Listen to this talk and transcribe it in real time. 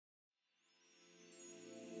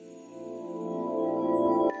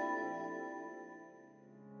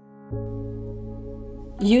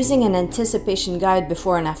Using an anticipation guide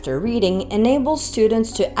before and after reading enables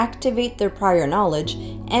students to activate their prior knowledge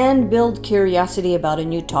and build curiosity about a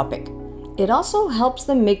new topic. It also helps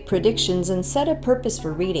them make predictions and set a purpose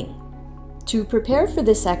for reading. To prepare for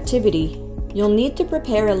this activity, you'll need to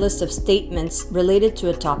prepare a list of statements related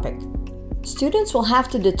to a topic. Students will have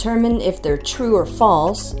to determine if they're true or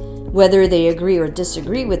false, whether they agree or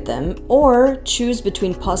disagree with them, or choose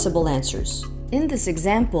between possible answers. In this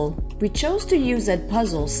example, we chose to use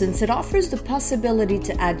Edpuzzle since it offers the possibility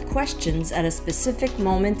to add questions at a specific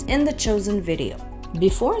moment in the chosen video.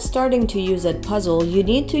 Before starting to use Edpuzzle, you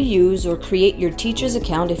need to use or create your teacher's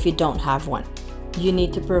account if you don't have one. You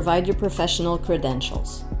need to provide your professional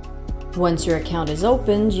credentials. Once your account is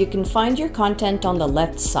opened, you can find your content on the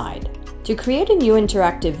left side. To create a new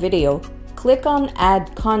interactive video, click on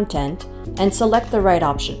Add Content and select the right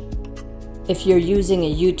option. If you're using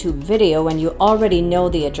a YouTube video and you already know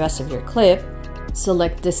the address of your clip,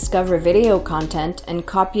 select Discover Video Content and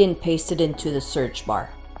copy and paste it into the search bar.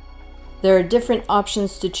 There are different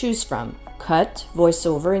options to choose from: cut,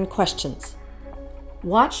 voiceover, and questions.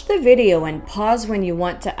 Watch the video and pause when you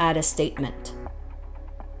want to add a statement.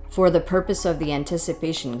 For the purpose of the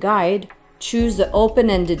anticipation guide, choose the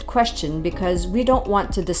open-ended question because we don't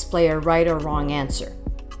want to display a right or wrong answer.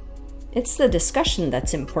 It's the discussion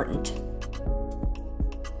that's important.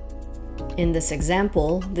 In this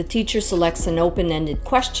example, the teacher selects an open-ended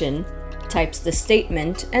question, types the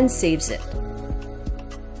statement, and saves it.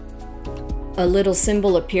 A little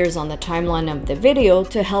symbol appears on the timeline of the video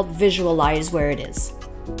to help visualize where it is.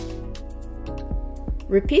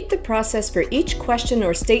 Repeat the process for each question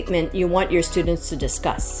or statement you want your students to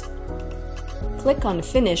discuss. Click on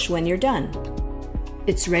Finish when you're done.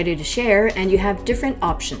 It's ready to share and you have different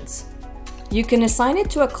options. You can assign it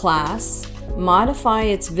to a class, modify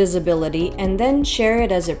its visibility, and then share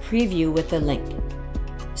it as a preview with a link.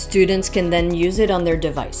 Students can then use it on their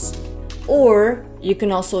device. Or you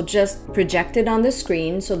can also just project it on the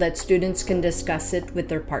screen so that students can discuss it with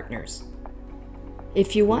their partners.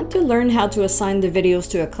 If you want to learn how to assign the videos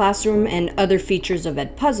to a classroom and other features of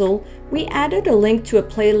Edpuzzle, we added a link to a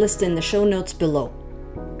playlist in the show notes below.